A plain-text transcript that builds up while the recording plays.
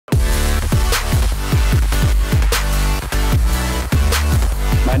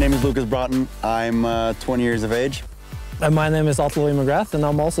name is Braathen. I'm 20 years of age. And my name is Atle McGrath, and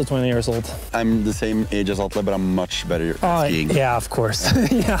I'm also 20 years old. I'm the same age as Atle, but I'm much better at skiing. Yeah, of course.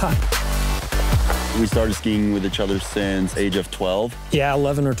 Yeah. We started skiing with each other since age of 12. Yeah,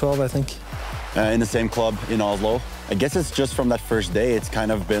 11 or 12, I think. In the same club in Oslo. I guess it's just from that first day, it's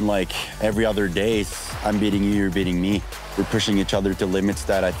kind of been like every other day, I'm beating you, you're beating me. We're pushing each other to limits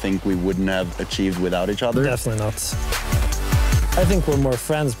that I think we wouldn't have achieved without each other. Definitely not. I think we're more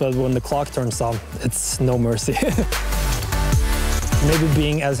friends, but when the clock turns on, it's no mercy. Maybe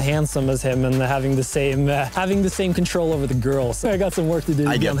being as handsome as him and having the same control over the girls. I got some work to do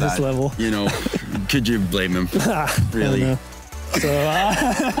to be on his level. You know, could you blame him? Really? So,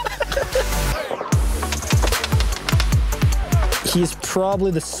 he's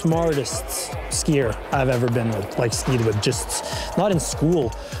probably the smartest skier I've ever been with, like skied with, just not in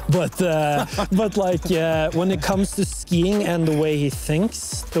school, but like when it comes to skiing and the way he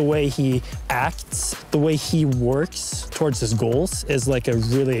thinks, the way he acts, the way he works towards his goals is like a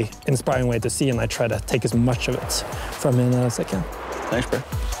really inspiring way to see, and I try to take as much of it from him as I can. Thanks, bro.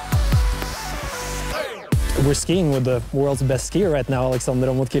 We're skiing with the world's best skier right now, Alexander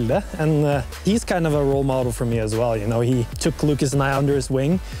Kilde, and he's kind of a role model for me as well. You know, he took Lucas and I under his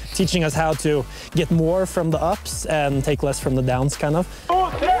wing, teaching us how to get more from the ups and take less from the downs, kind of.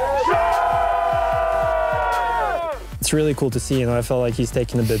 It's really cool to see, you know, I felt like he's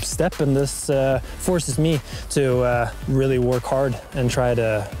taken a big step, and this forces me to really work hard and try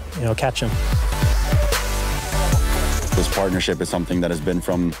to, you know, catch him. This partnership is something that has been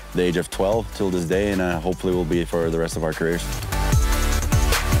from the age of 12 till this day, and hopefully will be for the rest of our careers.